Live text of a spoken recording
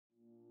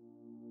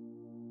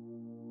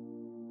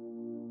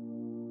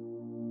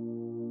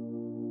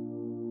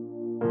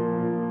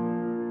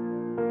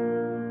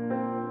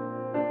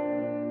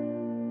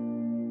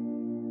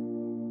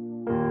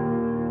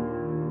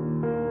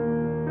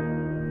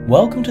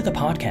Welcome to the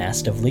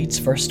podcast of Leeds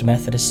First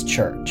Methodist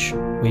Church.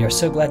 We are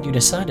so glad you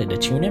decided to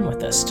tune in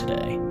with us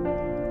today.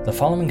 The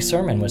following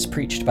sermon was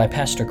preached by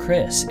Pastor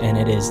Chris, and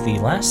it is the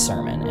last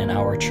sermon in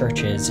our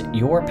church's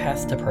Your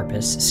Path to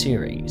Purpose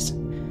series.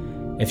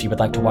 If you would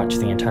like to watch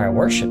the entire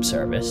worship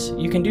service,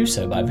 you can do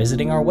so by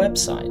visiting our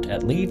website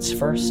at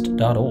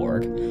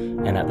leedsfirst.org,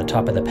 and at the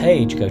top of the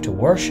page, go to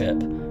Worship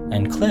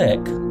and click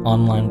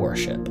Online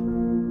Worship.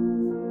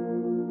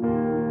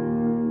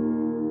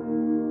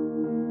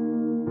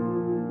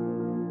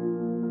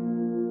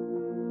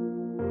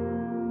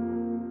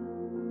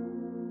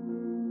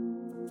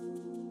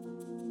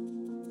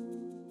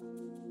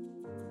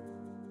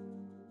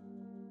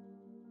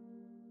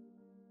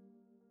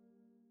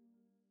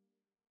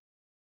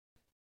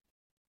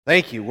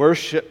 Thank you,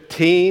 worship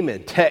team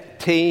and tech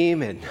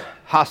team and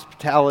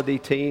hospitality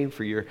team,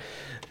 for your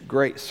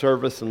great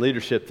service and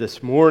leadership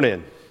this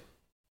morning.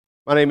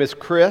 My name is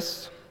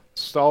Chris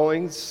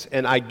Stallings,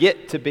 and I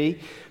get to be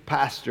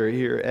pastor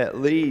here at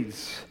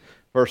Leeds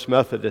First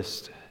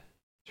Methodist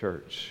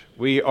Church.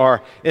 We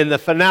are in the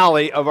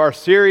finale of our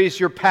series,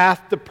 Your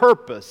Path to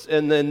Purpose.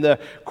 And in the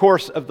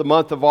course of the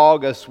month of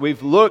August,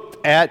 we've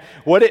looked at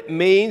what it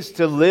means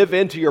to live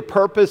into your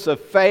purpose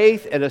of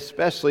faith, and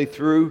especially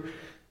through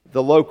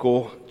the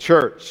local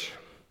church.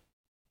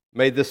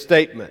 Made the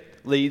statement,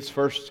 Leeds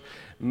First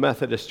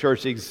Methodist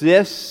Church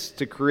exists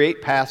to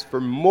create paths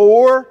for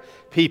more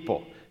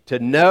people to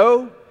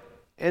know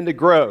and to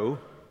grow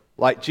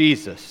like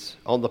Jesus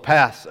on the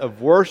paths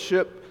of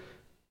worship,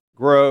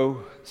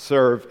 grow,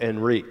 serve,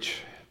 and reach.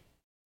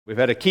 We've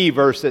had a key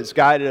verse that's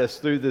guided us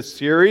through this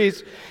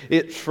series.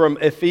 It's from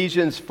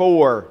Ephesians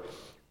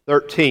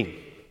 4:13.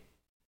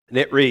 And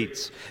it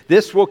reads,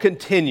 "This will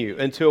continue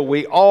until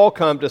we all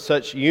come to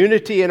such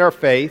unity in our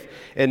faith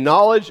and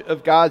knowledge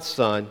of God's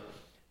Son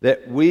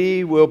that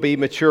we will be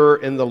mature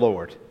in the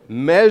Lord,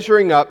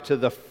 measuring up to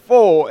the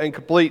full and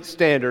complete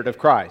standard of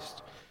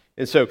Christ."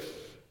 And so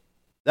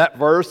that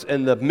verse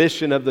and the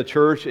mission of the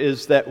church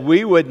is that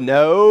we would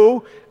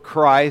know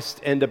Christ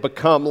and to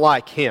become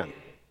like Him,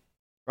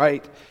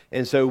 right?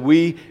 And so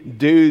we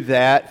do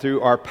that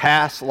through our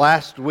past.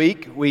 Last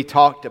week we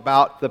talked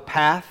about the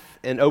path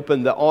and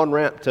open the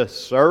on-ramp to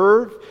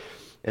serve.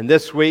 And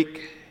this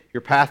week,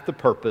 your path to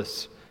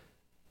purpose,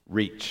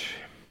 reach.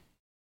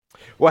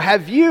 Well,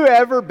 have you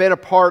ever been a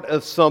part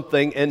of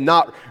something and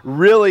not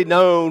really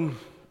known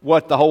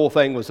what the whole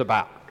thing was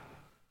about?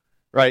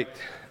 Right?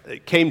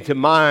 It came to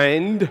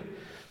mind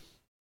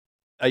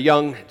a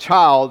young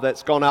child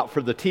that's gone out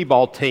for the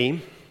t-ball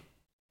team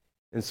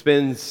and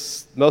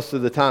spends most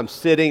of the time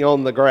sitting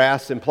on the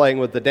grass and playing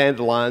with the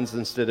dandelions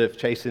instead of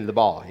chasing the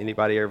ball.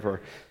 Anybody ever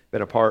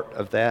been a part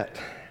of that?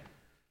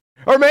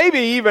 Or maybe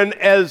even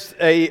as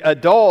an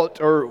adult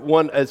or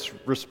one that's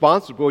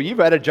responsible, you've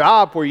had a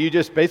job where you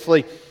just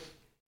basically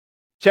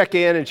check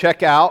in and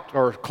check out,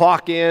 or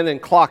clock in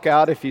and clock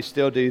out if you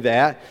still do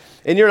that,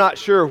 and you're not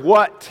sure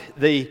what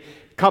the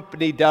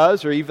company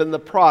does or even the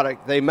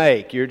product they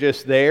make. You're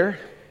just there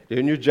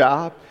doing your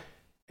job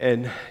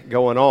and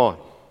going on.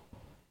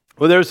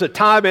 Well, there's a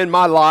time in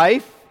my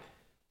life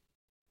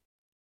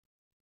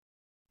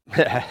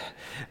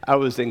I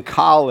was in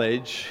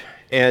college,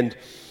 and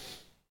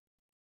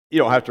you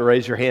don't have to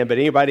raise your hand, but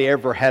anybody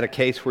ever had a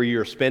case where you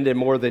were spending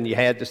more than you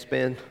had to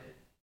spend?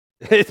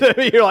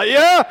 You're like,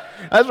 yeah,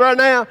 that's right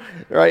now.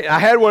 Right? I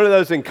had one of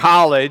those in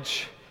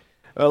college.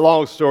 A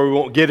long story, we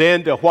won't get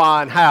into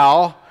why and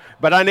how,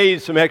 but I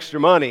needed some extra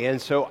money.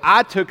 And so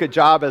I took a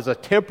job as a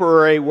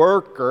temporary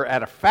worker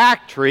at a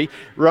factory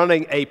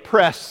running a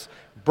press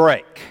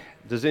brake.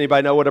 Does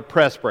anybody know what a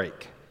press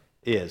brake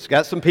is?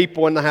 Got some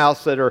people in the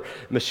house that are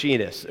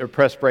machinists. A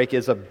press brake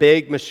is a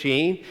big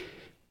machine,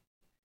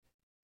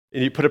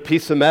 and you put a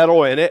piece of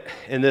metal in it,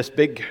 and this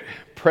big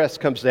press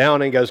comes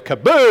down and goes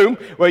kaboom.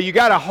 Well, you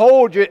got to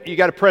hold it. You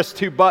got to press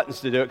two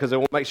buttons to do it, because it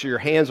won't make sure your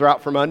hands are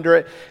out from under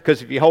it.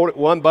 Because if you hold it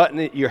one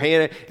button, your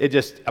hand, it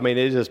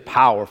is just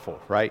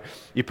powerful, right?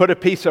 You put a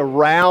piece of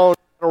round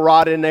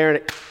rod in there, and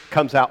it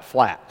comes out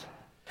flat.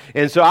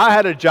 And so I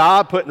had a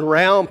job putting a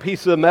round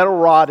piece of metal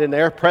rod in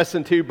there,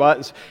 pressing two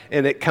buttons,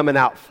 and it coming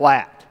out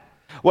flat.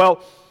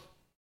 Well,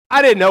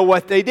 I didn't know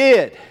what they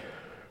did.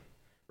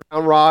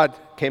 Round rod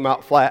came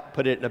out flat,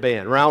 put it in a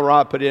bin. Round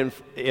rod, put it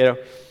in,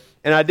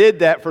 And I did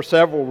that for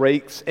several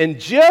weeks. And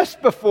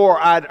just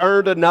before I'd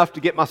earned enough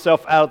to get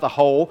myself out of the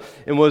hole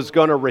and was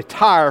going to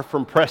retire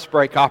from press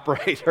brake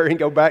operator and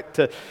go back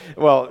to,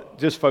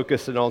 just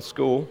focusing on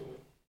school,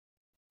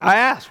 I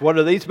asked, what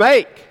do these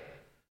make?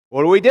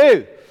 What do we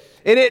do?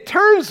 And it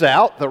turns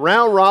out the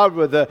round rod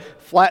with a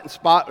flattened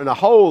spot and a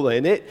hole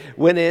in it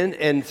went in,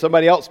 and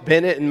somebody else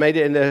bent it and made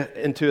it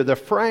into the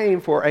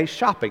frame for a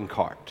shopping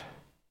cart.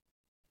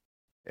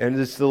 And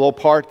it's the little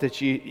part that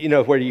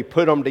where you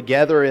put them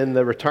together in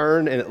the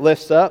return and it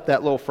lifts up,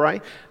 that little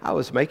frame. I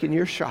was making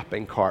your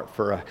shopping cart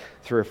for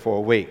 3 or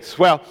 4 weeks.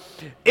 Well,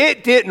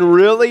 it didn't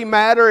really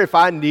matter if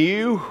I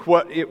knew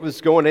what it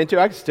was going into.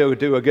 I could still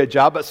do a good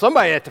job, but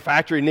somebody at the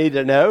factory needed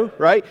to know,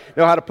 right?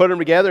 Know how to put them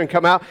together and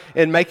come out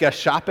and make a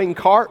shopping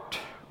cart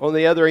on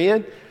the other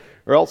end,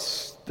 or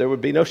else there would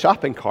be no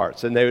shopping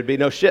carts, and there would be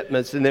no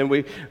shipments, and then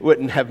we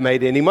wouldn't have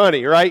made any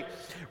money, right?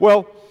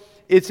 Well,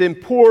 it's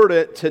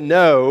important to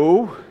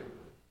know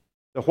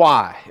the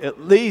why,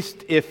 at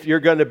least if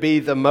you're going to be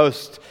the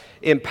most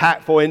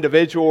impactful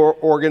individual or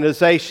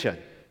organization.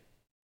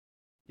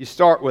 You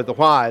start with the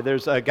why.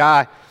 There's a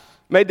guy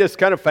made this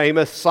kind of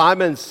famous,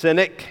 Simon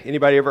Sinek.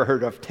 Anybody ever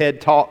heard of TED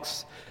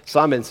Talks?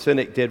 Simon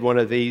Sinek did one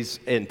of these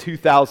in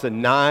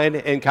 2009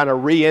 and kind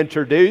of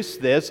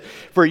reintroduced this.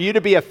 For you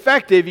to be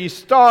effective, you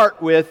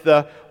start with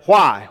the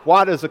why.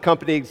 Why does the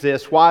company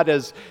exist? Why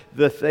does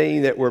the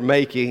thing that we're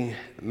making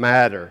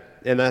matter?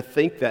 And I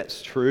think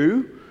that's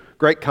true.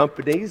 Great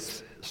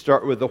companies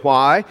start with the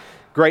why.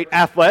 Great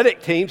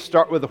athletic teams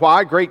start with the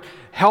why. Great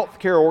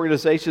healthcare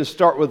organizations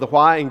start with the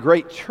why. And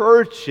great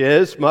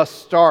churches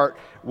must start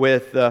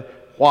with the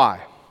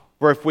why.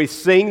 For if we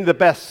sing the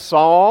best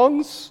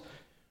songs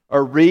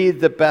or read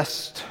the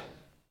best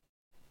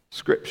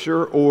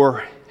scripture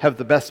or have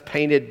the best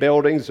painted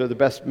buildings or the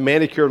best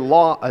manicured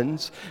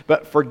lawns,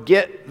 but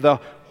forget the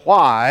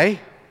why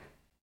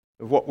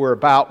of what we're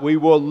about, we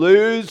will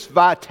lose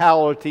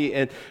vitality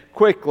and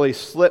quickly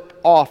slip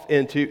off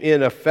into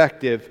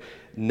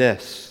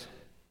ineffectiveness.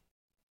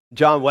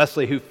 John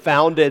Wesley, who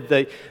founded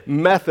the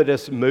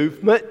Methodist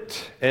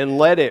movement and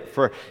led it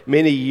for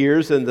many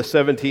years in the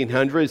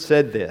 1700s,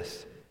 said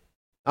this: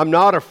 "I'm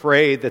not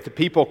afraid that the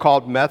people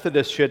called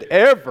Methodists should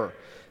ever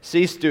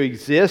cease to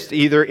exist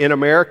either in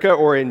America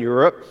or in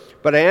Europe,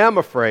 but I am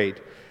afraid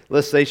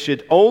lest they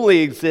should only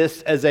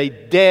exist as a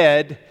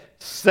dead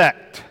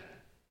sect,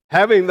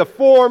 having the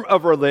form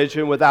of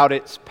religion without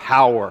its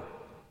power.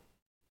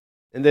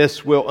 And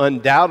this will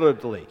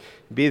undoubtedly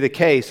be the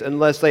case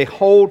unless they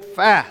hold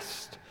fast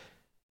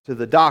to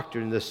the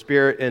doctrine, the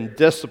spirit, and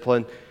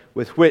discipline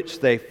with which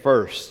they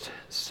first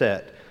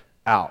set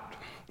out."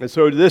 And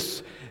so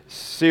this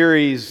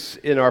series,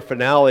 in our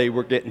finale,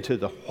 we're getting to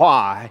the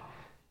why,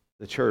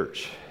 the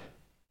church.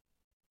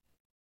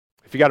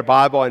 If you got a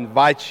Bible, I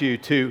invite you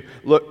to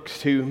look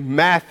to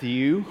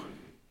Matthew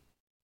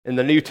in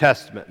the New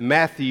Testament.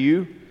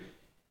 Matthew,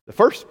 the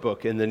first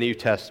book in the New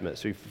Testament.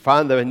 So if you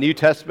find the New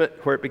Testament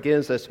where it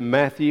begins, that's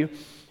Matthew,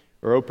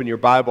 or open your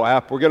Bible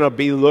app. We're going to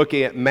be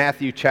looking at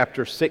Matthew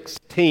chapter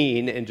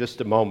 16 in just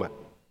a moment.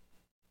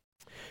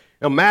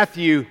 Now,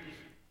 Matthew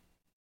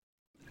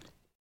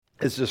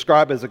is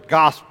described as a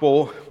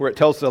gospel where it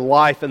tells the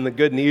life and the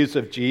good news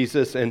of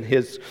Jesus and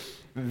his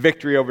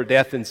victory over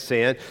death and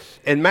sin.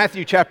 And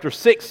Matthew chapter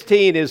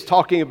 16 is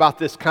talking about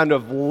this kind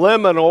of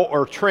liminal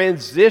or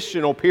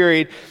transitional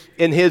period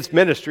in his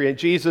ministry, in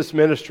Jesus'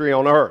 ministry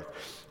on earth,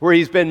 where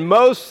he's been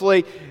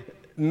mostly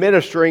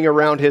ministering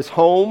around his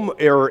home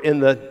or in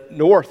the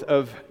north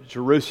of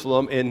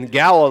Jerusalem in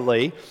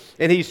Galilee,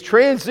 and he's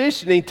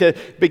transitioning to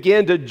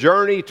begin to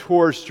journey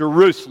towards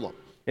Jerusalem.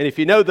 And if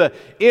you know the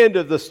end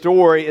of the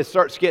story, it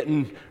starts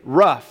getting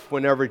rough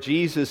whenever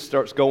Jesus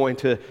starts going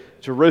to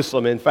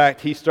Jerusalem. In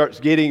fact, he starts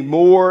getting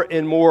more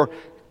and more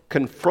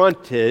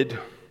confronted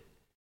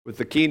with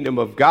the kingdom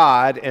of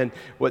God and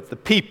what the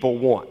people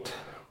want,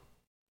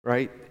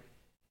 right?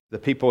 The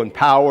people in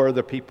power,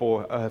 the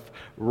people of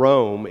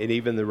Rome, and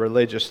even the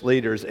religious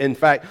leaders. In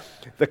fact,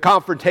 the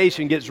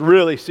confrontation gets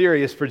really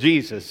serious for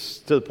Jesus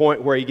to the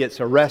point where he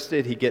gets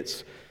arrested, he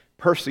gets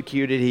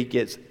persecuted, he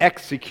gets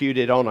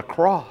executed on a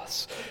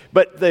cross.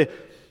 But the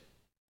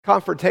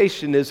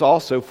confrontation is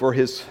also for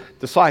his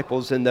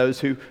disciples and those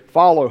who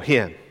follow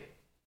him.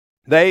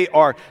 They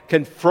are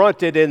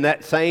confronted in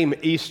that same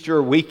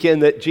Easter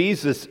weekend that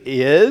Jesus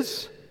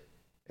is,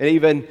 and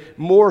even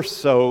more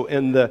so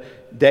in the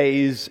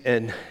days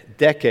and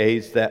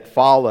decades that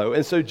follow.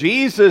 And so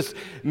Jesus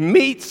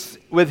meets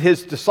with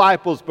his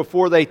disciples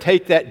before they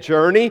take that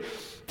journey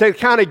to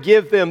kind of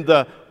give them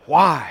the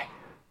why.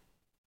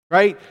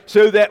 Right?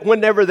 So that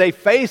whenever they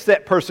face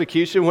that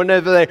persecution,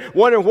 whenever they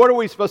wonder, what are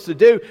we supposed to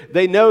do?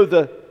 They know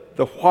the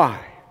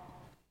why.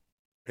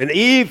 And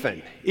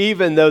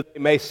even though they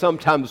may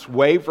sometimes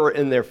waver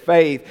in their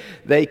faith,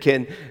 they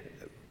can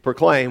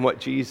proclaim what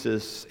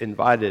Jesus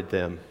invited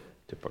them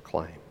to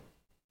proclaim.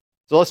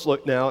 So let's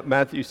look now at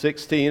Matthew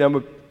 16. I'm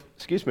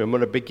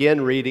going to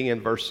begin reading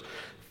in verse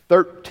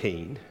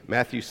 13.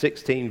 Matthew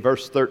 16,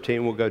 verse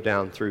 13, we'll go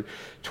down through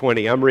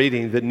 20. I'm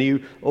reading the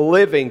New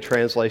Living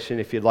Translation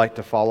if you'd like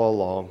to follow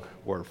along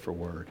word for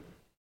word.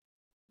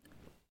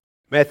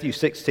 Matthew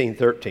 16,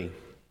 13.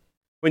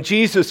 When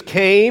Jesus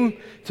came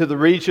to the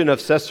region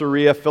of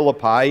Caesarea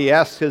Philippi, he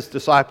asked his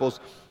disciples,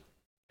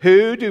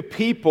 "Who do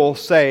people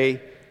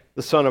say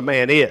the Son of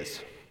Man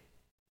is?"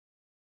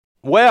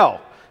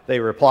 "Well," they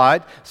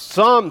replied,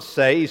 "some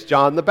say he's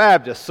John the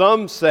Baptist,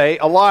 some say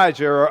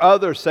Elijah, or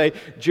others say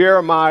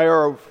Jeremiah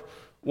or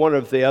one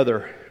of the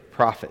other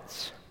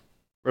prophets."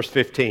 Verse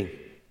 15.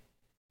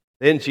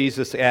 Then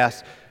Jesus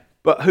asked,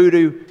 "But who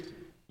do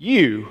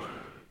you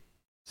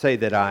say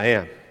that I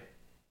am?"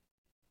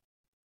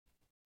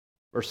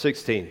 Verse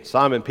 16.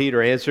 Simon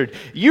Peter answered,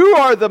 "You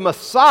are the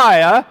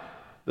Messiah,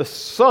 the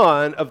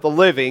Son of the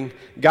living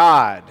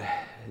God."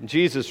 And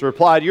Jesus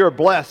replied, "You are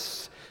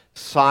blessed,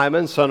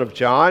 Simon, son of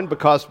John,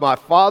 because my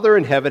Father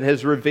in heaven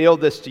has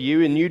revealed this to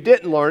you, and you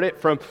didn't learn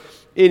it from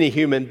any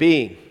human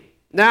being.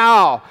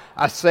 Now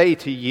I say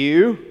to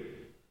you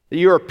that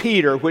you are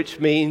Peter, which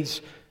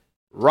means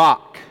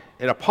rock.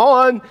 And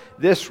upon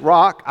this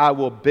rock I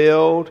will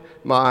build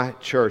my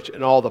church,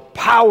 and all the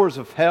powers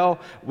of hell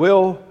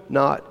will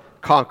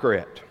not conquer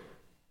it.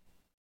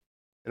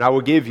 And I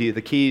will give you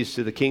the keys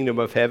to the kingdom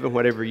of heaven.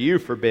 Whatever you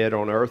forbid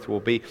on earth will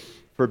be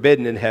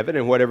forbidden in heaven,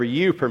 and whatever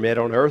you permit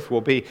on earth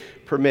will be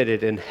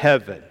permitted in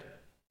heaven.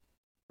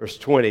 Verse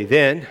 20,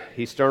 then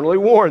he sternly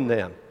warned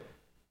them,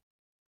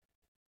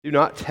 do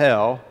not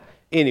tell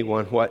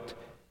anyone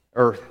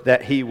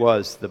that he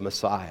was the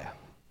Messiah.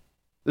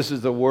 This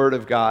is the word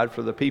of God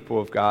for the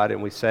people of God,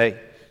 and we say,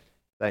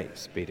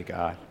 thanks be to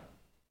God.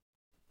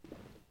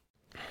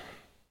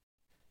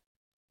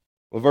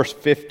 Well, verse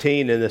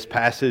 15 in this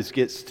passage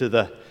gets to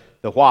the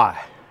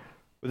why.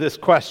 With this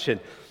question,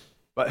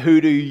 but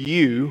who do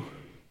you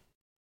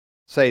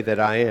say that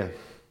I am?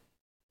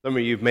 Some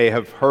of you may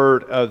have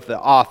heard of the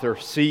author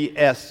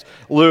C.S.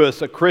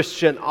 Lewis, a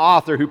Christian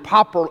author who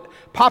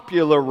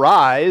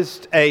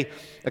popularized a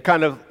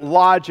kind of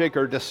logic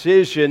or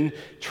decision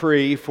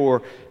tree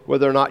for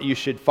whether or not you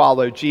should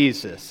follow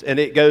Jesus. And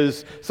it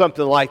goes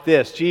something like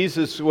this.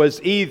 Jesus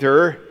was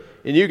either,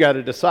 and you got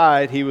to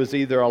decide, he was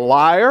either a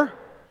liar,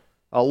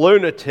 a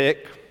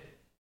lunatic,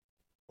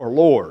 or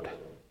Lord.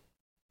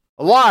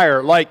 A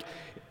liar, like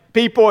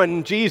people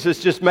and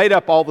Jesus just made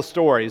up all the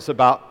stories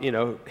about,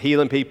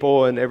 healing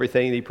people and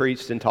everything he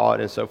preached and taught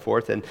and so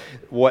forth and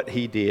what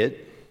he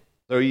did.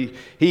 So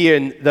he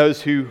and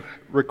those who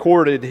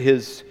recorded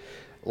his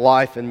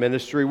life and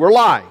ministry were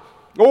lying.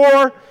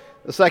 Or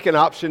the second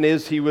option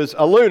is he was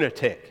a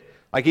lunatic.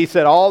 Like he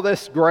said all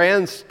this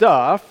grand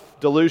stuff,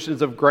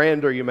 delusions of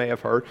grandeur you may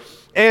have heard,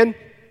 and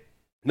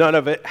none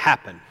of it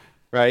happened,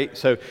 right?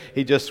 So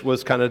he just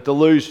was kind of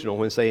delusional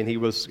when saying he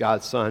was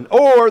God's son.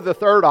 Or the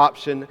third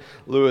option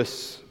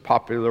Lewis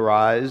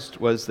popularized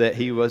was that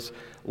he was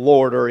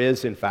Lord, or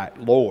is in fact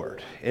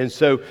Lord. And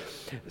so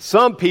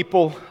some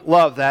people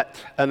love that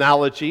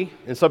analogy,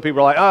 and some people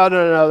are like, oh,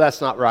 no,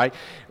 that's not right.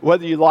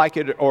 Whether you like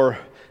it or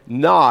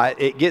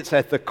not, it gets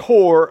at the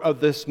core of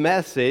this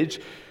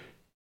message.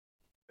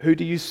 Who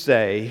do you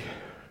say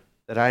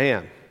that I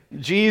am?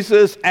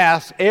 Jesus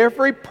asks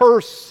every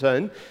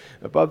person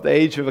above the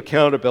age of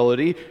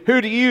accountability, who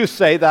do you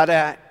say that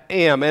I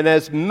am? And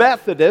as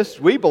Methodists,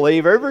 we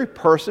believe every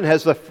person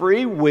has the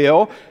free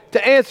will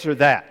to answer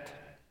that,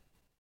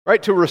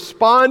 right? To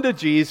respond to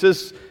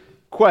Jesus'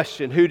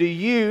 question, who do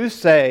you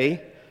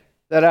say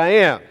that I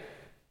am?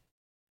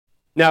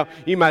 Now,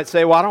 you might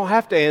say, well, I don't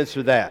have to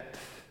answer that.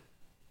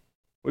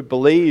 We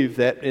believe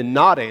that in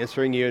not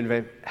answering,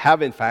 you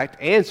have in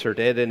fact answered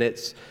it, and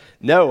it's,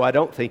 no, I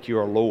don't think you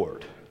are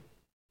Lord.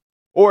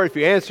 Or if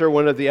you answer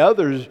one of the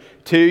others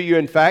two, you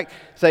in fact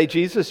say,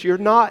 Jesus, you're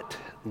not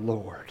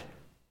Lord.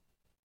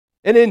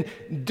 And in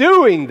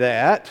doing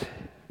that,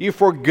 you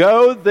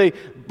forego the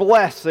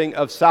blessing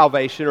of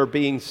salvation or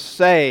being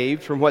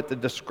saved from what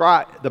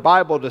the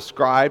Bible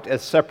described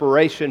as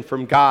separation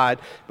from God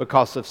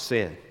because of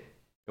sin.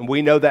 And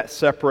we know that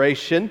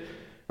separation,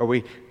 or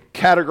we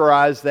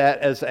categorize that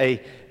as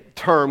a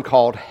term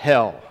called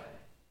hell,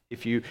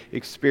 if you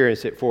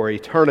experience it for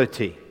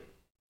eternity.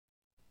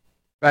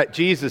 In fact,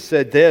 Jesus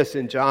said this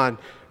in John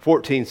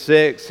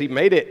 14:6. He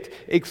made it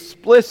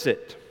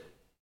explicit.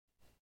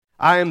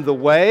 I am the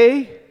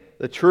way,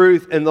 the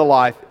truth, and the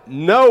life.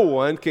 No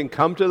one can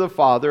come to the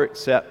Father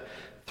except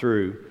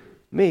through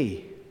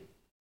me.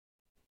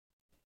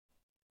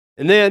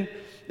 And then,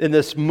 in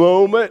this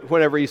moment,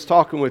 whenever he's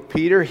talking with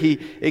Peter, he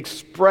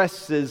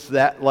expresses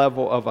that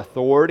level of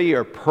authority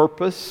or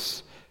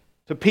purpose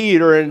to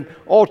Peter and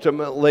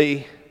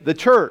ultimately the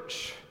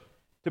church,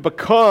 to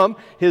become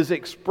his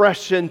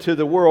expression to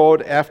the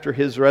world after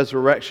his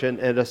resurrection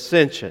and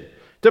ascension.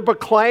 To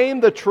proclaim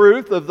the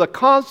truth of the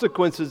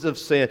consequences of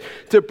sin.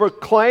 To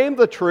proclaim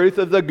the truth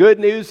of the good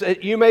news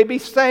that you may be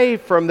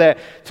saved from that.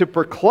 To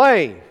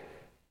proclaim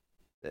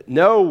that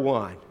no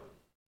one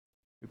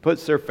who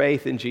puts their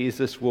faith in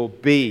Jesus will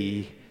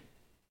be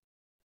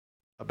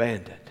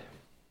abandoned.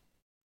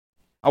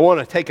 I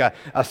want to take a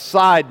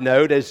side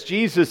note as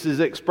Jesus is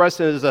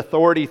expressing his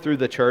authority through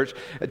the church.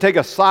 Take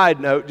a side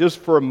note just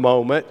for a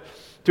moment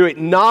to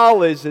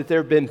acknowledge that there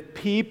have been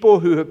people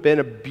who have been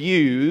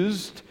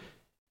abused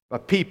by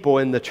people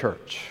in the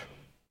church.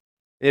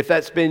 If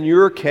that's been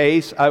your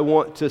case, I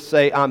want to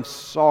say I'm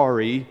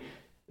sorry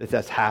that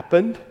that's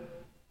happened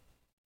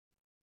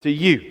to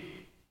you.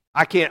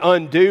 I can't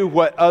undo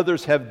what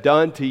others have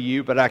done to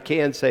you, but I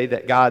can say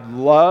that God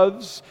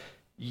loves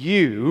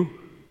you.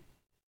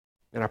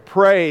 And I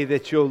pray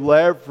that you'll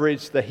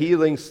leverage the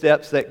healing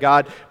steps that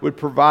God would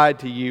provide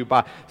to you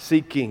by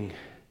seeking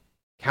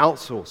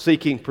counsel,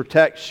 seeking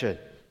protection.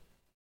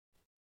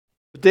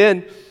 But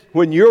then,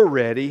 when you're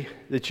ready,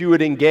 that you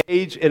would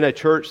engage in a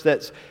church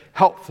that's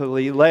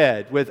healthily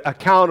led with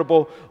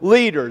accountable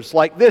leaders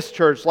like this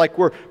church, like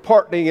we're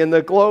partnering in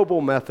the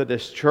Global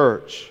Methodist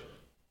Church,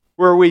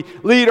 where we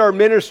lead our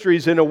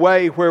ministries in a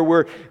way where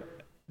we're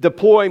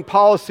deploying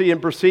policy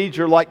and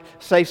procedure like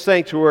Safe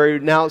Sanctuary.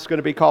 Now it's going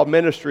to be called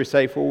Ministry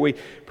Safe, where we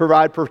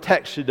provide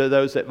protection to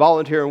those that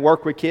volunteer and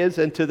work with kids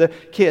and to the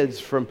kids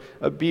from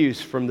abuse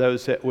from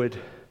those that would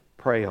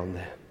prey on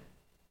them.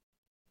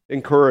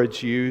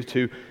 Encourage you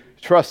to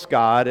trust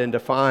God and to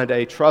find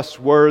a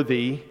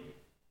trustworthy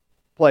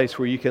place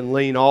where you can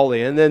lean all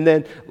in, and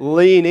then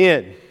lean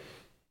in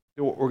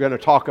to what we're going to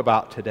talk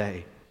about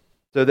today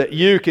so that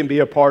you can be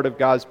a part of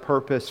God's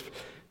purpose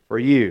for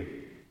you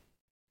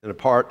and a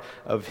part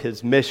of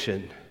His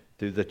mission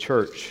through the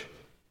church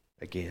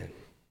again.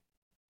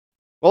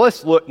 Well,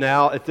 let's look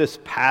now at this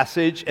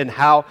passage and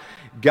how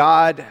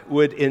God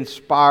would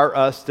inspire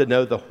us to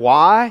know the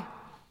why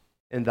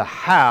and the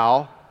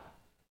how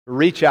to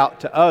reach out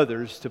to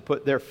others to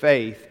put their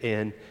faith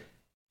in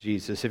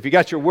Jesus. If you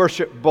got your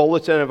worship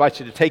bulletin, I invite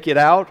you to take it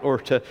out or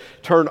to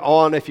turn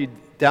on if you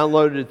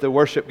downloaded the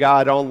worship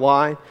guide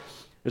online.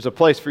 There's a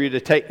place for you to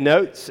take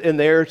notes in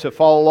there to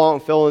follow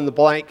along, fill in the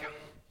blank.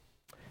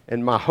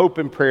 And my hope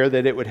and prayer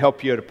that it would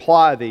help you to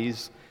apply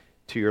these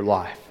to your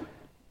life.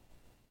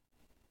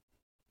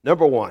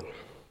 Number one,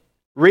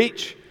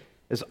 reach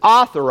as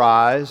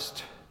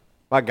authorized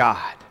by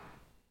God.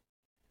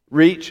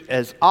 Reach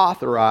as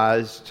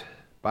authorized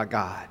by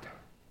God.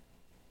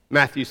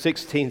 Matthew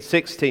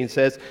 16:16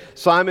 says,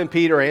 Simon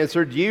Peter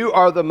answered, "You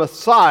are the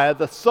Messiah,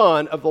 the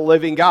Son of the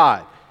living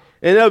God."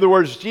 In other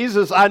words,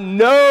 Jesus, I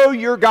know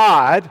you're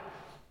God,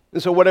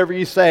 and so whatever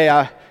you say,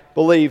 I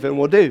believe and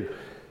will do.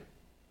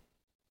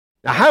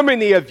 Now, how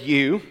many of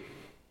you,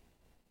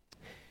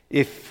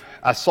 if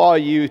I saw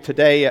you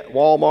today at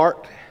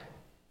Walmart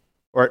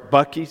or at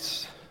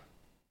Buc-ee's,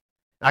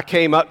 I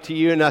came up to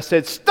you and I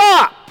said,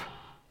 "Stop!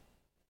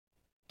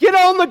 Get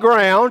on the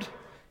ground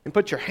and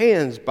put your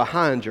hands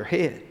behind your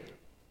head."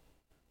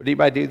 Would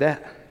anybody do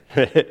that?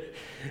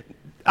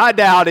 I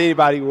doubt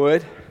anybody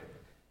would.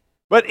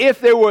 But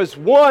if there was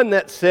one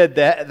that said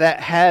that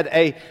had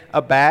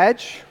a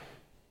badge,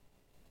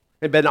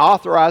 had been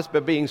authorized by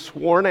being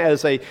sworn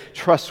as a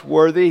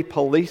trustworthy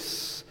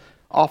police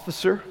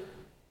officer,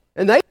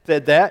 and they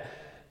said that,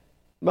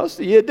 most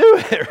of you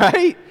do it,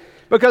 right?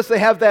 Because they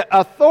have that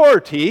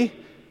authority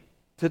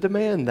to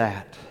demand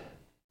that,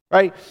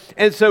 right?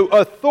 And so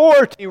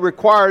authority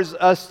requires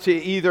us to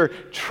either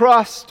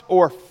trust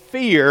or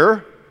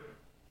fear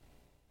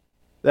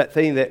that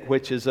thing that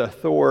which is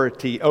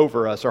authority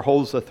over us or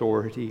holds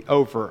authority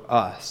over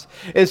us.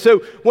 And so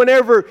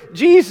whenever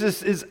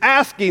Jesus is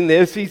asking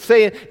this, he's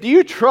saying, do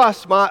you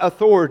trust my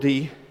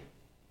authority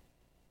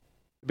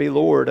to be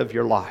Lord of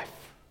your life?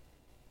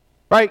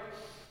 Right?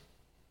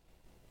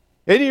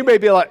 And you may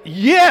be like,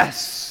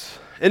 yes!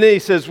 And then he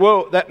says,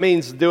 well, that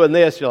means doing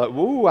this. You're like,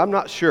 whoa, I'm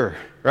not sure,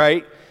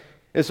 right?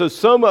 And so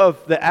some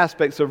of the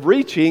aspects of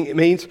reaching, it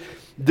means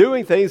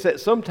doing things that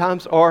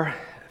sometimes are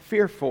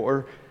fearful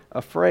or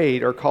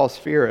afraid or cause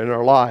fear in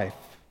our life.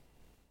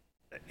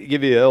 I'll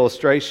give you an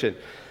illustration.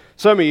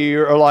 Some of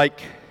you are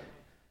like,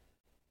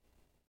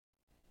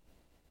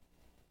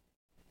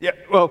 yeah,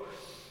 well,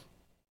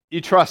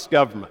 you trust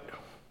government.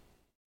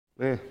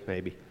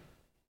 Maybe. Do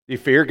you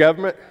fear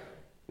government?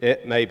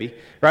 Maybe,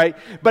 right?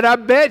 But I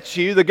bet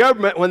you the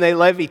government, when they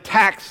levy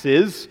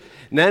taxes,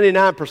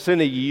 99%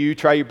 of you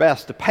try your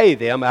best to pay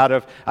them out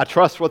of, I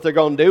trust what they're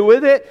going to do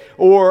with it,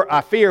 or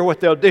I fear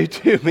what they'll do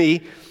to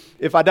me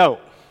if I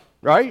don't.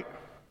 Right?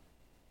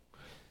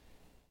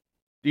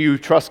 Do you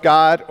trust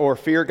God or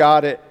fear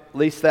God at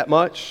least that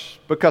much?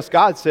 Because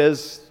God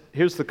says,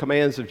 here's the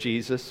commands of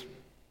Jesus.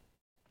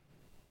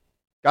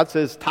 God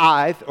says,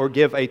 tithe or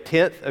give a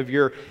tenth of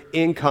your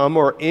income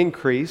or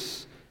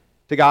increase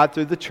to God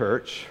through the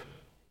church.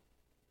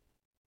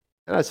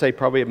 And I'd say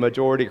probably a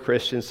majority of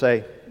Christians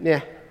say,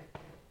 yeah,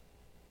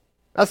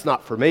 that's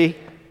not for me.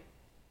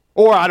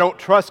 Or I don't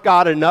trust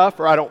God enough,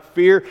 or I don't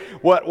fear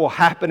what will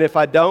happen if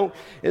I don't.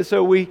 And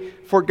so we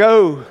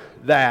forego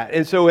that.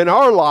 And so in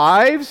our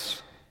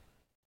lives,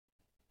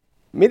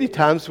 many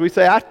times we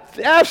say, I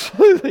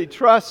absolutely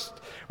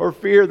trust or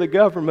fear the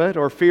government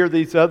or fear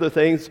these other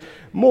things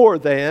more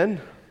than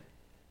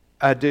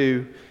I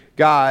do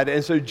God.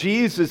 And so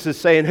Jesus is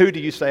saying, who do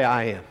you say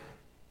I am?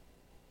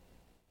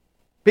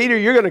 Peter,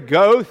 you're going to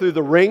go through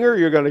the ringer,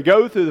 you're going to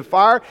go through the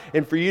fire,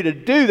 and for you to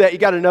do that, you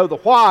got to know the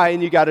why,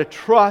 and you got to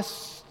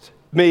trust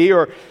me,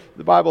 or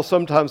the Bible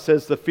sometimes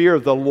says the fear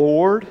of the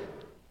Lord.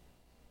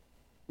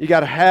 You got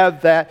to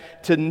have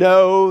that to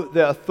know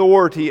the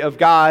authority of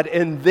God.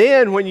 And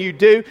then when you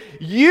do,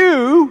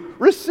 you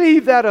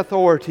receive that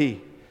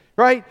authority,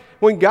 right?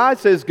 When God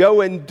says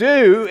go and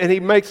do, and He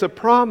makes a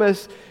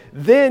promise,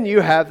 then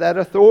you have that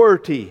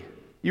authority.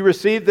 You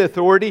receive the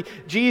authority,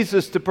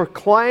 Jesus, to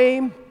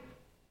proclaim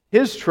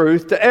His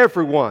truth to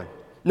everyone.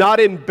 Not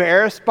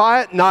embarrassed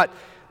by it, not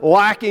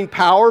lacking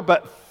power,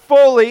 but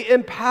fully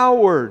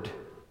empowered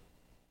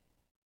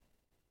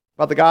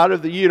by the God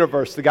of the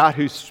universe, the God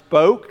who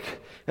spoke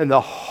and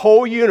the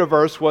whole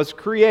universe was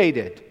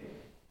created.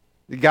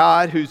 The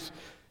God who's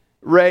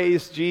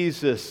raised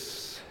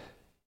Jesus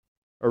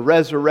or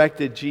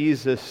resurrected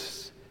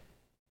Jesus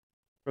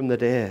from the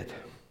dead.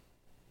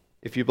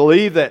 If you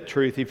believe that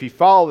truth, if you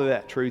follow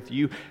that truth,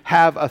 you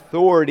have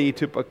authority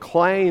to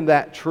proclaim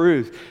that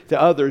truth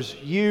to others.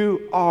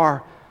 You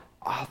are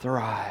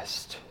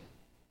authorized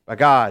by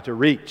God to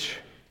reach.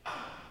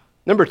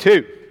 Number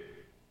 2,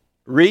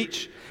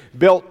 reach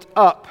built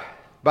up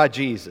by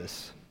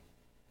Jesus.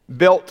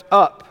 Built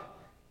up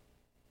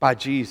by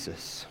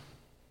Jesus.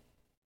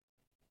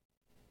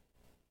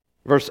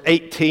 Verse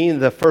 18,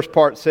 the first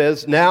part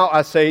says, "Now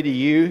I say to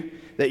you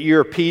that you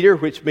are Peter,"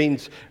 which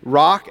means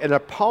rock, "and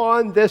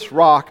upon this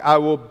rock I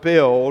will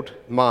build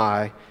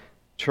my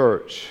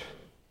church."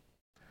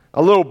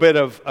 A little bit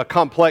of a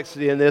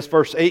complexity in this.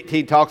 Verse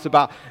 18 talks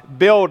about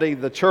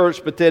building the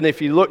church, but then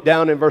if you look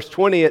down in verse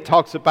 20, it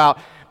talks about,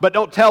 "But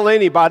don't tell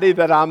anybody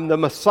that I'm the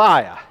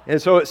Messiah."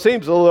 And so it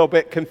seems a little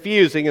bit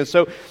confusing. And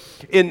so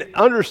in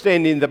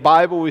understanding the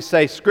Bible, we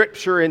say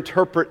Scripture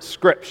interprets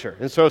Scripture.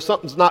 And so if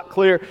something's not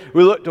clear,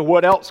 we look to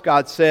what else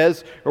God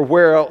says or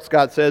where else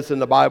God says in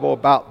the Bible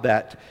about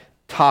that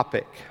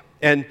topic.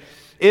 And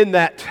in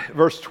that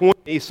verse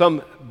 20,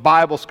 some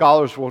Bible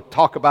scholars will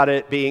talk about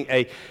it being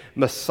a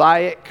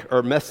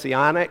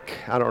messianic,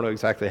 I don't know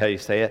exactly how you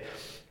say it,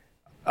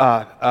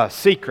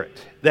 secret.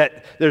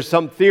 That there's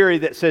some theory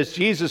that says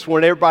Jesus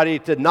wanted everybody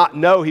to not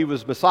know he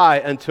was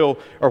Messiah until,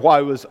 or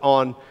while he was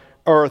on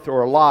earth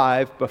or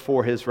alive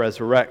before his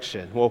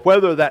resurrection. Well,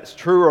 whether that's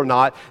true or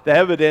not, the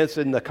evidence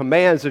and the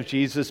commands of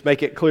Jesus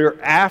make it clear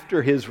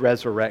after his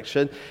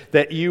resurrection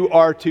that you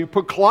are to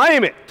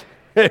proclaim it,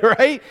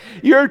 right?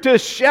 You're to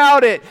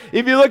shout it.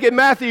 If you look at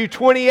Matthew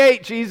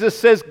 28, Jesus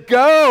says,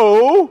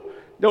 "Go,"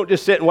 don't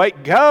just sit and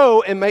wait,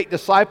 "go and make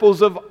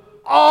disciples of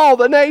all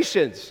the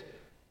nations,"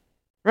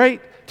 right?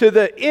 To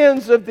the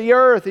ends of the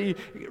earth. He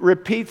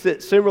repeats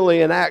it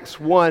similarly in Acts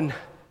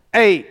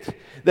 1:8.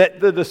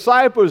 That the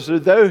disciples are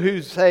those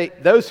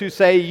who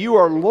say, "You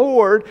are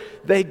Lord,"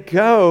 they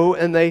go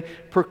and they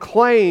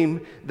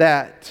proclaim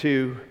that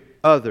to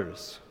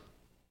others.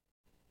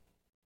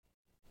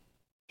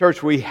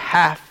 Church, we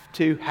have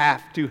to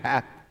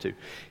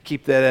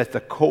keep that at the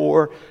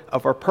core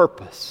of our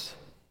purpose.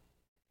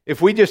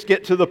 If we just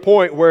get to the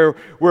point where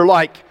we're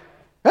like,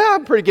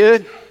 "I'm pretty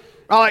good.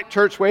 I like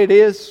church the way it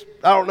is.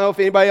 I don't know if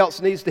anybody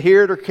else needs to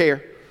hear it or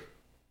care.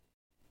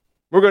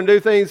 We're going to do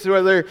things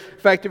whether they're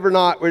effective or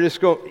not. We're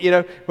just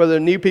going, whether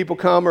new people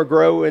come or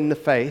grow in the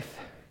faith."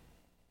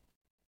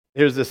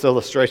 Here's this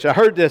illustration. I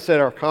heard this at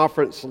our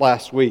conference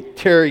last week.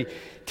 Terry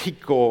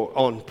Tickle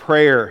on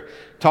prayer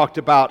talked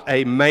about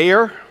a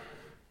mayor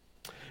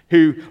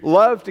who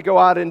loved to go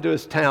out into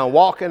his town,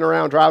 walking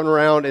around, driving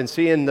around, and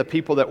seeing the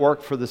people that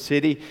work for the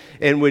city,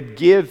 and would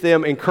give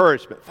them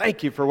encouragement.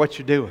 "Thank you for what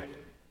you're doing."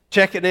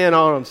 Checking in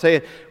on them,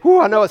 saying,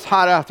 "Whew, I know it's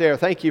hot out there.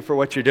 Thank you for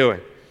what you're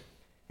doing."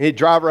 He'd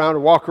drive around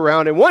and walk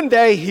around. And one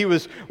day he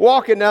was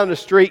walking down the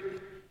street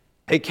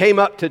and came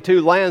up to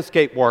 2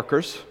 landscape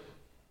workers.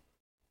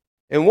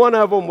 And one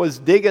of them was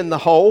digging the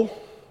hole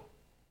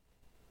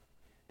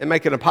and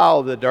making a pile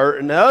of the dirt.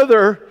 And the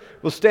other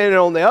was standing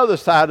on the other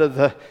side of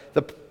the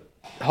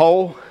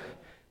hole,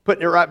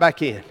 putting it right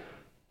back in.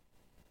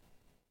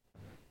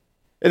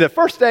 And the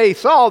first day he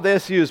saw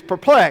this, he was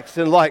perplexed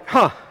and like,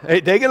 they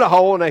digging a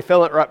hole and they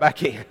fill it right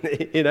back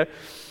in,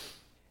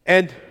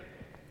 And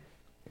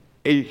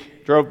he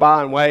drove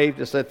by and waved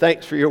and said,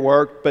 "Thanks for your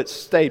work," but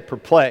stayed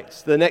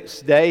perplexed. The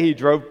next day he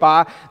drove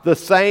by, the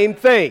same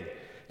thing.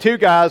 2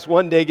 guys,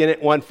 one digging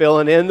it, one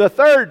filling in. The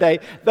third day,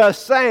 the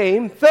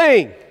same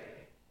thing.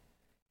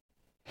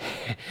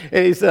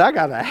 And he said, "I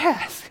got to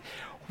ask,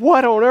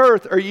 what on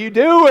earth are you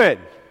doing?"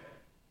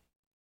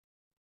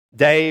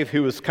 Dave,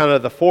 who was kind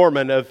of the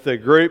foreman of the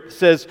group,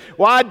 says,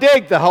 "Well, I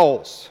dig the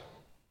holes."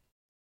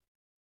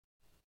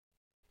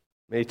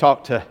 And he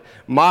talked to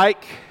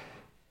Mike,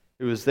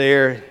 who was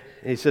there.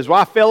 And he says, "Well,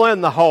 I fill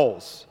in the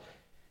holes."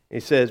 He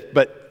says,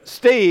 "But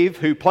Steve,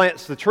 who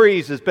plants the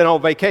trees, has been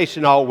on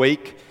vacation all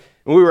week.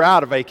 And we were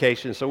out of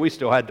vacation, so we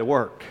still had to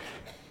work."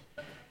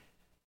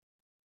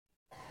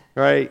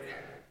 Right?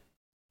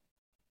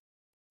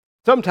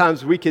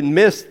 Sometimes we can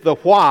miss the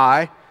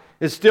why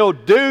and still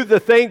do the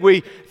thing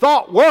we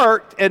thought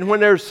worked, and when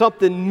there's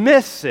something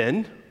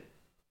missing,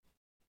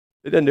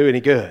 it doesn't do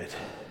any good.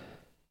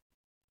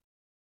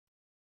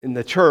 In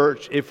the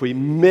church, if we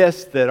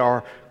miss that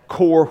our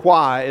core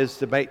why is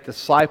to make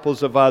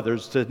disciples of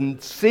others, to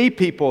see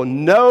people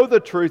know the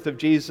truth of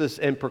Jesus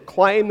and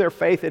proclaim their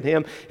faith in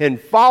Him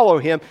and follow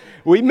Him,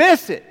 we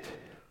miss it.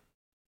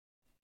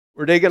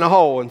 We're digging a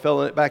hole and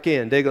filling it back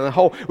in, digging a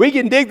hole. We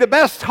can dig the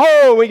best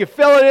hole and we can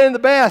fill it in the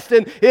best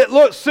and it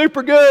looks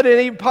super good and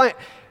even plant,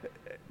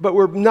 but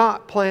we're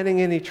not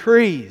planting any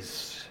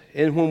trees.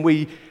 And when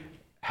we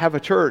have a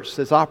church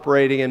that's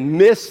operating and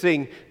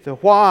missing the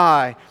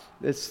why,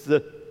 it's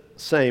the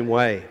same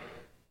way.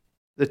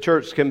 The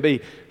church can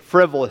be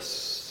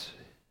frivolous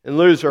and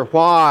lose our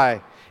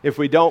why if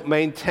we don't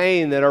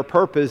maintain that our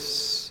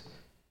purpose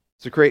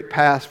is to create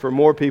paths for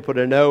more people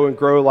to know and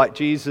grow like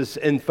Jesus,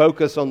 and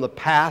focus on the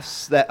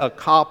paths that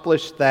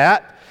accomplish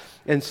that,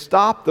 and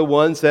stop the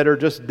ones that are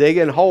just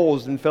digging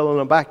holes and filling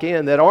them back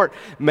in, that aren't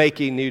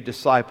making new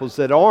disciples,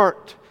 that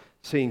aren't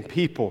seeing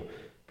people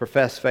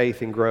profess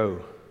faith, and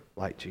grow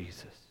like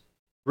Jesus.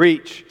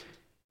 Reach,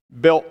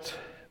 built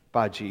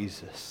by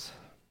Jesus.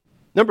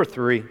 Number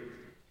 3,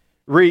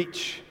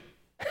 reach,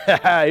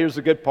 here's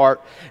the good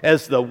part,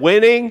 as the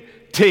winning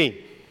team.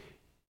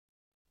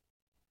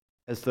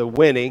 As the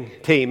winning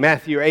team.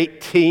 Matthew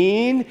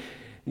 18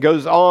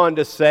 goes on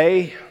to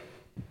say,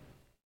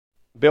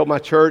 build my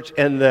church,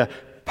 and the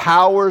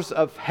powers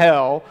of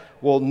hell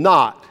will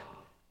not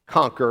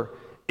conquer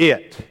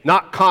it.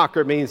 Not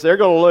conquer means they're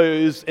going to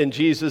lose and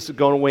Jesus is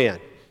going to win.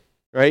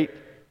 Right?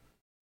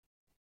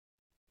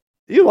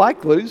 Do you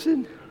like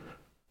losing?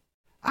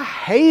 I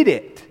hate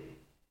it.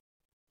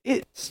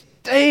 It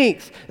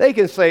stinks. They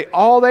can say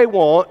all they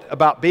want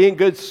about being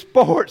good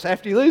sports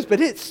after you lose, but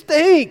it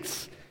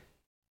stinks.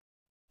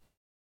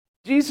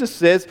 Jesus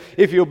says,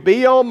 if you'll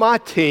be on my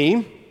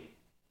team,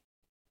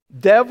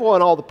 devil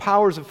and all the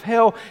powers of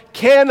hell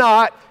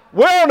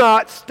will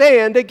not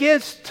stand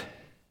against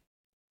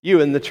you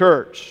in the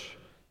church.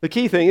 The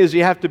key thing is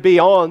you have to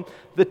be on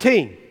the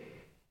team. You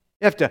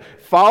have to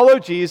follow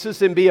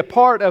Jesus and be a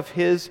part of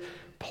his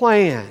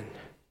plan.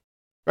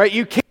 Right?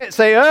 You can't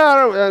say,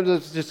 I'm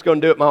just going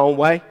to do it my own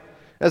way.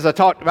 As I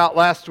talked about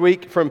last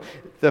week from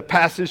the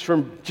passage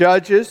from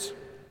Judges,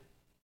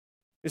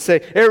 you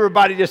say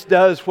everybody just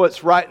does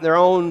what's right in their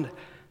own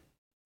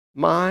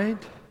mind.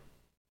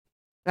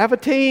 Have a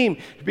team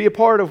to be a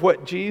part of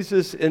what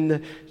Jesus and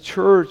the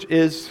church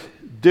is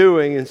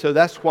doing. And so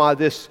that's why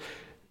this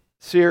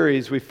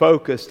series we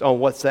focused on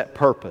what's that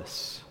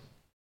purpose.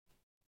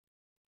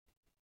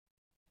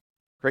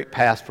 Great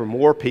path for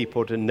more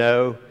people to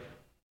know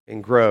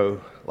and grow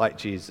like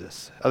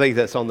Jesus. I think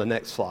that's on the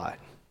next slide.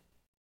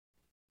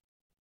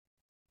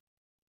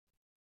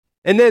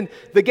 And then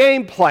the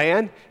game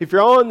plan, if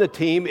you're on the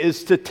team,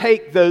 is to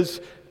take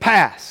those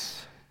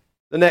paths.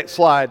 The next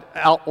slide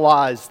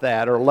outlines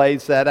that or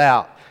lays that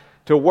out.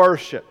 To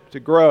worship, to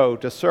grow,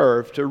 to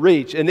serve, to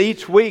reach. And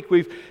each week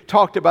we've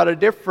talked about a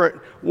different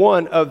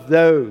one of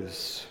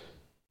those.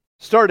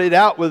 Started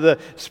out with a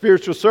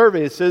spiritual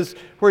survey. It says,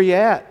 where are you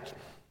at?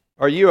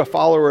 Are you a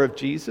follower of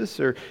Jesus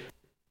or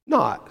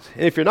not?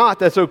 And if you're not,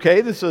 that's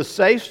okay. This is a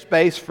safe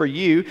space for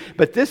you.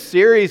 But this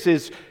series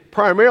is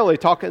primarily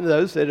talking to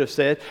those that have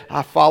said,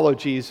 I follow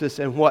Jesus,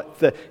 and what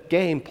the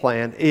game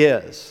plan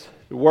is.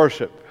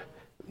 Worship.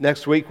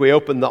 Next week we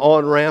opened the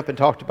on-ramp and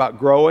talked about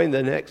growing.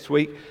 The next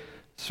week,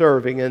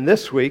 serving. And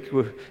this week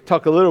we'll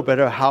talk a little bit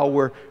about how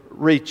we're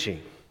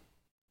reaching.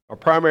 Our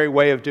primary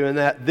way of doing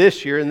that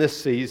this year in this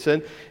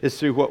season is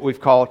through what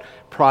we've called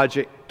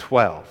Project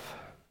 12.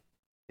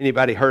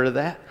 Anybody heard of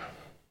that?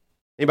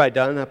 Anybody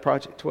done a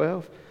Project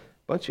 12? A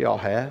bunch of y'all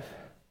have.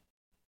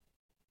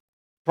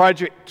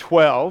 Project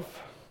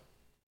 12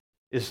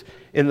 is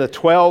in the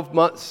 12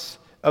 months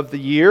of the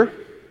year,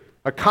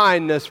 a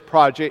kindness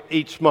project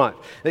each month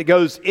that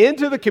goes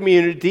into the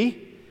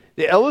community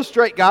to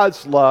illustrate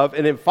God's love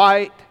and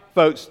invite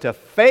folks to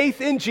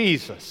faith in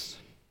Jesus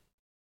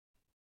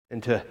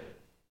and to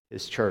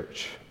his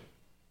church.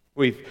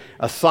 We've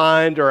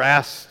assigned or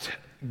asked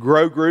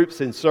grow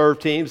groups and serve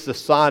teams to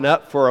sign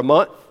up for a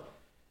month.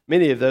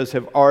 Many of those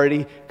have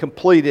already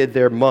completed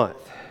their month.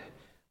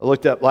 I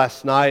looked up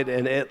last night,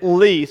 and at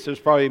least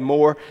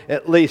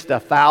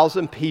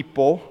 1,000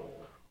 people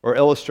or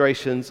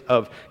illustrations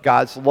of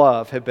God's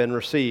love have been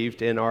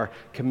received in our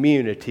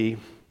community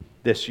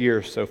this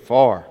year so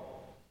far.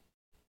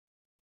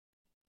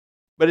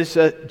 But it's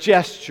a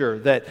gesture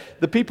that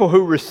the people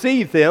who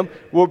receive them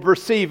will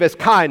receive as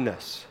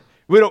kindness.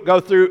 We don't go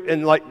through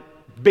and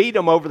beat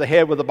them over the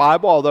head with the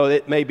Bible, although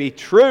it may be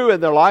true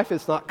in their life,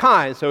 it's not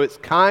kind. So it's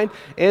kind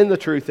in the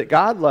truth that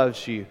God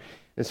loves you.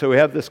 And so we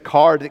have this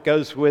card that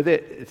goes with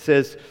it. It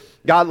says,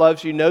 God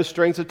loves you, no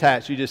strings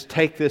attached. You just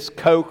take this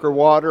Coke or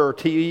water or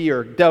tea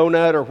or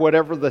donut or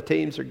whatever the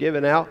teams are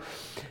giving out.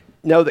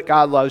 Know that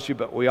God loves you,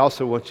 but we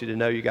also want you to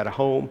know you got a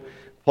home,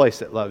 place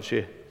that loves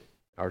you,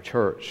 our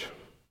church.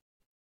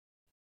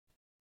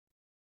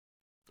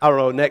 I don't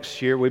know,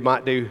 next year we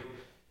might do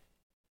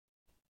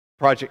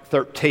Project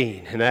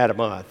 13 and add a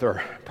month,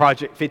 or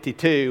Project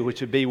 52,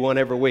 which would be one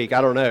every week. I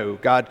don't know.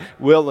 God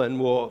willing,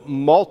 will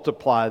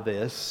multiply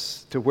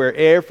this to where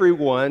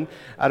everyone,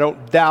 I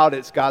don't doubt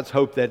it's God's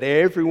hope that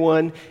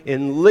everyone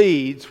in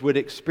Leeds would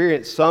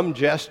experience some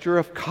gesture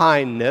of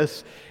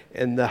kindness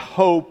and the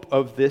hope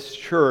of this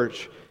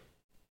church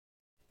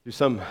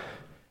through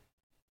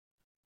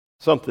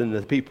something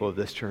the people of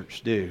this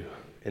church do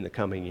in the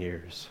coming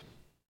years.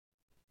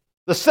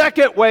 The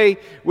second way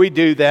we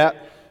do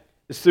that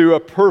is through a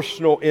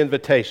personal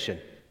invitation.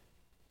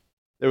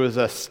 There was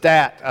a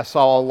stat I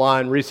saw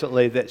online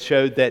recently that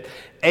showed that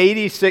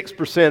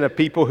 86% of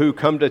people who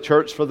come to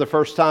church for the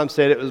first time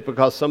said it was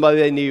because somebody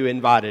they knew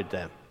invited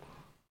them.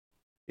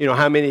 You know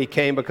how many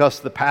came because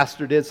the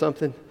pastor did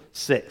something?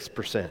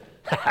 6%.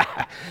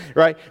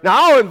 Right?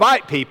 Now, I'll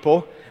invite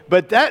people,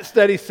 but that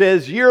study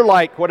says you're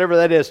whatever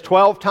that is,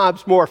 12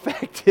 times more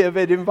effective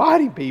at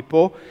inviting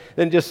people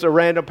than just a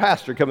random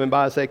pastor coming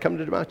by and say, come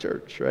to my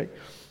church, right?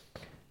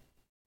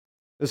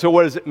 And so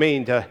what does it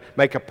mean to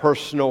make a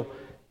personal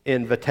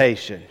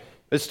invitation?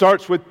 It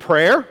starts with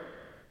prayer.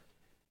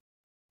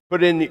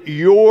 Put in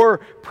your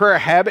prayer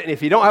habit, and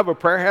if you don't have a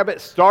prayer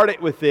habit, start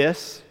it with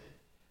this.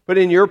 Put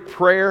in your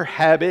prayer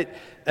habit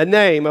a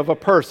name of a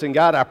person.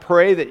 God, I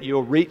pray that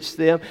you'll reach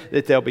them,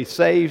 that they'll be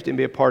saved and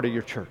be a part of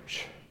your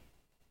church.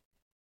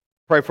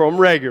 Pray for them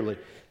regularly,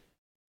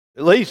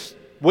 at least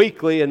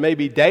weekly and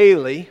maybe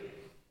daily.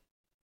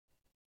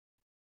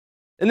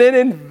 And then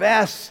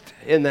invest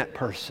in that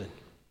person.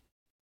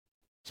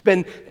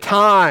 Spend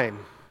time.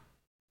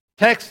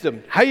 Text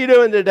them. How you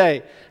doing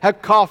today?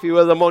 Have coffee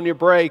with them on your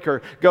break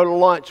or go to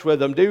lunch with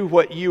them. Do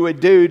what you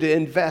would do to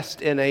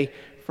invest in a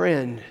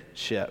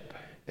friendship.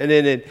 And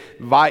then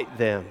invite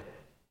them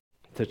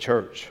to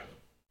church.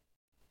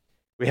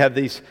 We have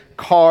these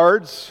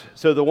cards.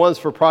 So the ones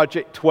for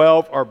Project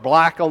 12 are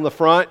black on the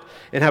front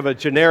and have a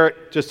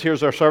generic, just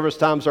here's our service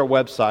times, our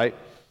website.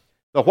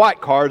 The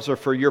white cards are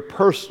for your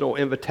personal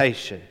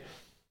invitation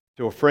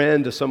to a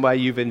friend, to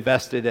somebody you've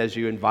invested as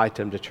you invite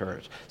them to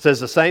church. It says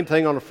the same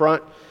thing on the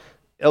front.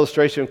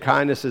 Illustration of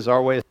kindness is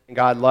our way of saying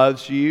God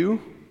loves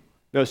you.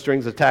 No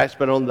strings attached.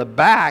 But on the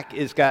back,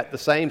 it's got the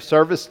same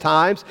service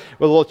times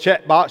with a little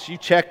check box. You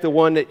check the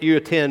one that you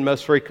attend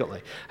most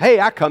frequently. Hey,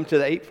 I come to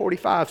the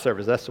 8:45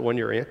 service. That's the one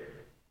you're in.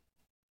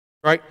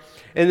 Right?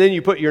 And then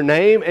you put your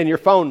name and your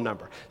phone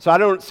number. So I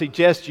don't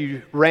suggest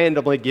you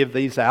randomly give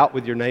these out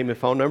with your name and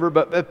phone number,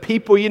 but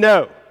people you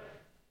know.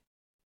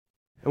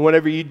 And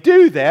whenever you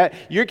do that,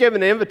 you're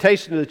giving an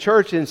invitation to the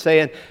church and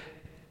saying,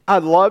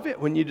 I'd love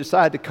it when you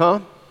decide to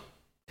come.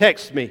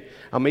 Text me.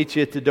 I'll meet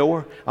you at the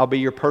door. I'll be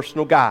your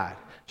personal guide.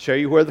 Show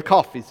you where the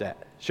coffee's at.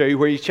 Show you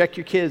where you check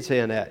your kids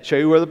in at. Show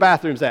you where the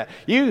bathroom's at.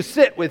 You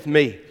sit with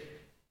me.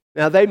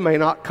 Now, they may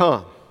not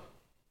come.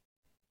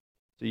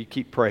 So you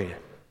keep praying.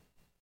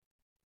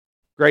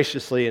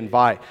 Graciously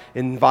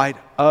invite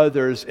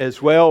others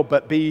as well,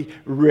 but be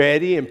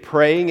ready and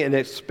praying and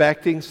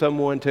expecting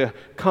someone to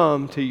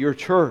come to your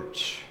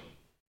church.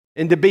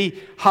 And to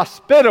be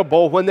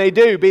hospitable when they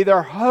do. Be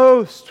their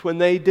host when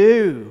they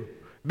do.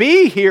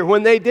 Be here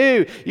when they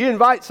do. You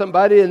invite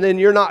somebody and then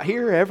you're not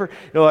here ever.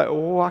 You're like,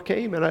 oh, I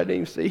came and I didn't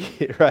even see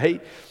it,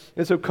 right?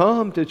 And so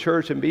come to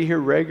church and be here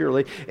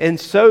regularly, and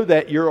so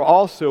that you're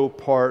also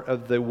part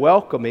of the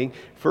welcoming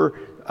for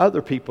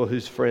other people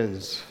whose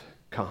friends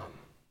come.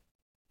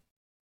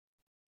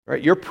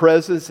 Right? Your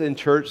presence in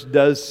church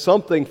does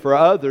something for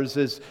others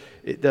as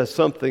it does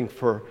something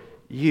for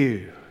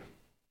you.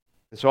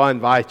 And so I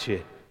invite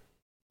you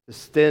to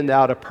send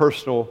out a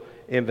personal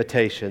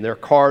invitation. There are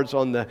cards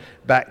on the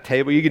back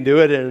table. You can do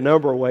it in a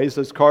number of ways.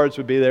 Those cards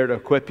would be there to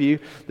equip you.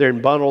 They're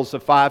in bundles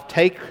of 5.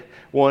 Take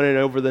one, and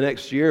over the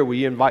next year, will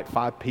you invite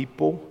 5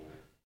 people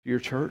to your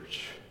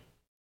church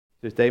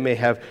that they may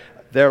have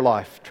their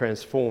life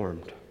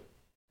transformed? In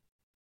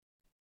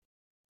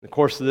the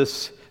course of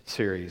this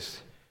series,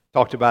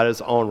 talked about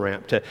as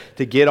on-ramp,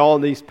 to get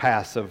on these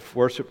paths of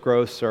worship,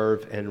 grow,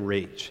 serve, and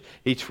reach.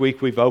 Each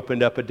week we've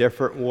opened up a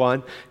different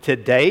one. To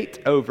date,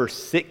 over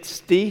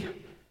 60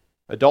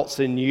 adults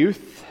and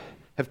youth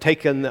have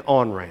taken the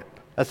on-ramp.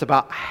 That's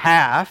about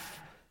half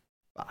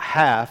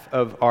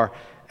of our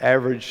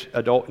average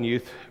adult and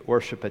youth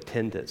worship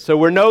attendance. So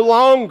we're no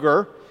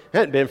longer,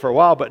 hadn't been for a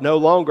while, but no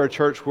longer a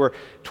church where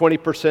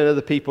 20% of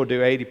the people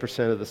do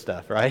 80% of the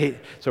stuff, right?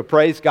 So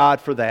praise God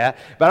for that.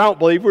 But I don't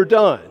believe we're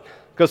done.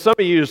 Because some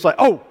of you are just like,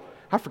 oh,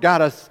 I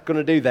forgot I was going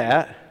to do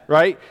that,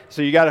 right?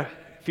 So you got a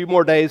few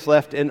more days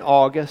left in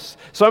August.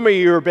 Some of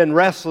you have been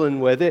wrestling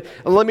with it.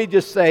 And let me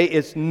just say,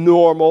 it's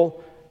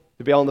normal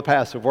to be on the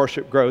path of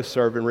worship, growth,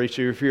 serve, and reach.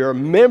 If you're a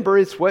member,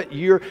 it's what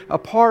you're a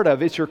part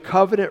of. It's your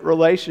covenant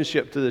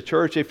relationship to the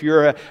church. If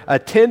you're a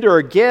attender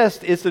or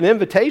guest, it's an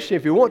invitation.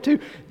 If you want to,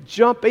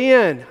 jump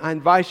in. I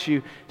invite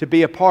you to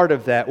be a part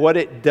of that. What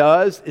it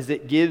does is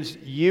it gives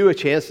you a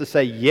chance to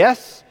say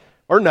yes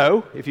or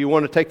no, if you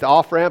want to take the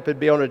off-ramp and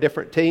be on a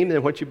different team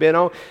than what you've been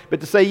on.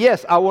 But to say,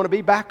 yes, I want to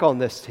be back on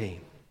this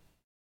team.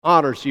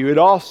 Honors you. It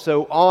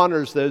also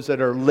honors those that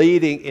are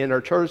leading in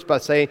our church by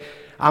saying,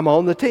 I'm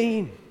on the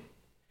team.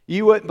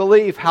 You wouldn't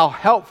believe how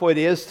helpful it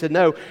is to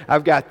know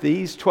I've got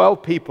these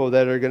 12 people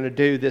that are going to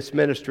do this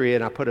ministry,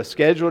 and I put a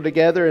schedule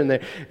together,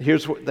 and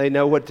here's what they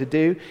know what to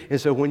do.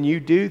 And so when you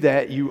do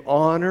that, you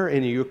honor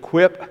and you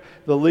equip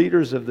the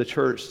leaders of the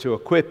church to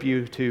equip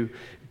you to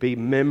be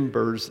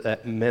members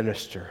that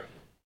minister.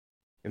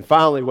 And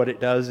finally, what it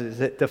does is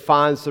it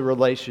defines the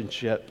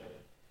relationship.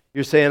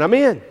 You're saying, I'm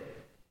in.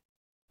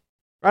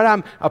 Right?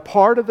 I'm a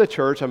part of the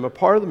church. I'm a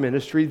part of the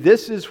ministry.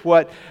 This is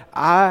what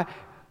I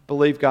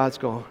believe God's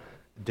going to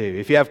do.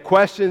 If you have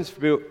questions,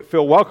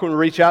 feel welcome to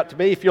reach out to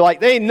me. If you're like,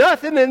 there ain't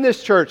nothing in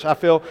this church I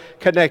feel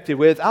connected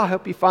with, I'll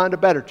help you find a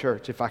better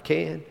church if I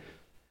can.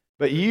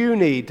 But you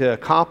need to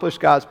accomplish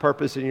God's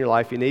purpose in your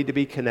life. You need to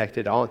be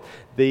connected on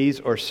these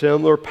or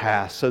similar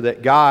paths so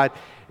that God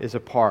is a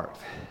part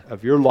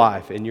of your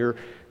life and you're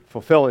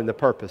fulfilling the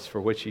purpose for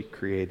which He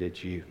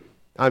created you.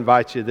 I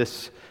invite you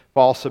this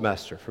fall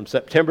semester from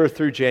September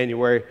through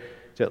January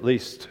to at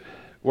least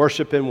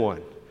worship in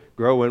one,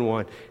 grow in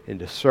one, and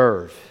to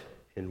serve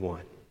in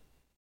one.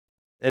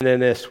 And then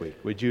this week,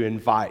 would you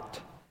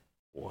invite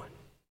one?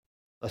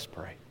 Let's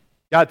pray.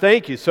 God,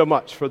 thank you so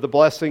much for the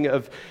blessing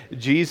of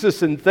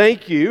Jesus, and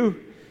thank you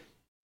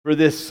for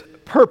this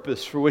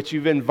purpose for which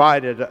you've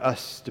invited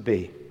us to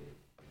be.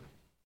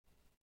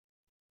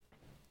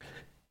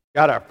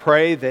 God, I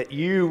pray that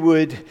you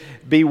would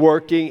be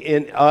working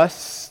in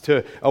us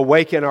to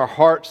awaken our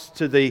hearts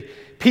to the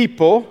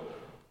people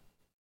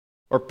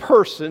or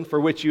person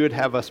for which you would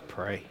have us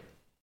pray.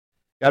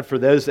 God, for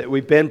those that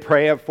we've been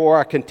praying for,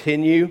 I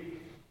continue.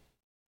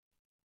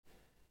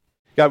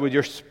 God, would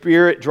your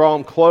Spirit draw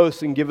them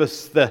close and give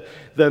us the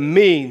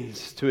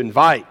means to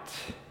invite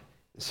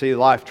and see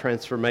life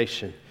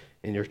transformation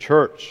in your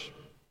church.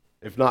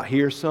 If not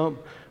here, some,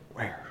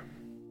 where?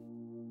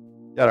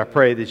 God, I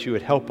pray that you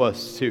would help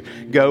us to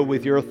go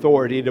with your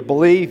authority, to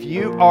believe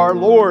you are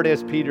Lord,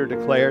 as Peter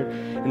declared,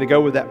 and to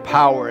go with that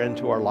power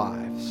into our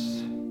lives.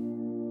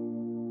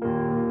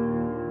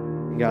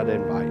 And God,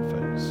 invite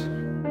folks.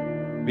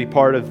 Be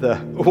part of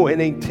the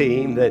winning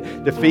team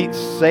that defeats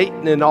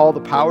Satan and all the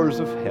powers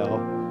of hell.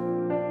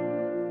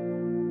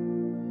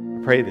 I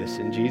pray this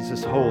in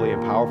Jesus' holy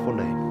and powerful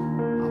name.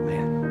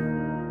 Amen.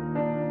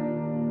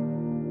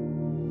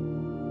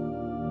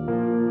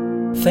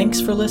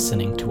 Thanks for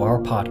listening to our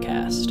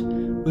podcast.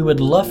 We would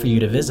love for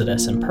you to visit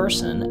us in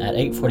person at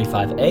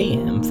 8:45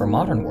 a.m. for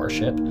modern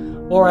worship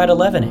or at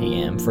 11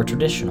 a.m. for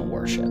traditional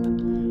worship.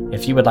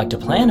 If you would like to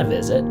plan a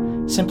visit,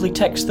 simply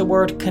text the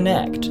word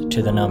CONNECT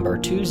to the number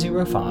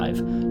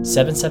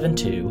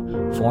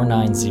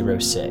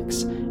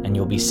 205-772-4906 and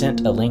you'll be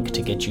sent a link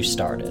to get you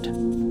started.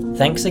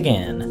 Thanks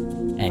again,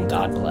 and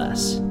God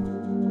bless.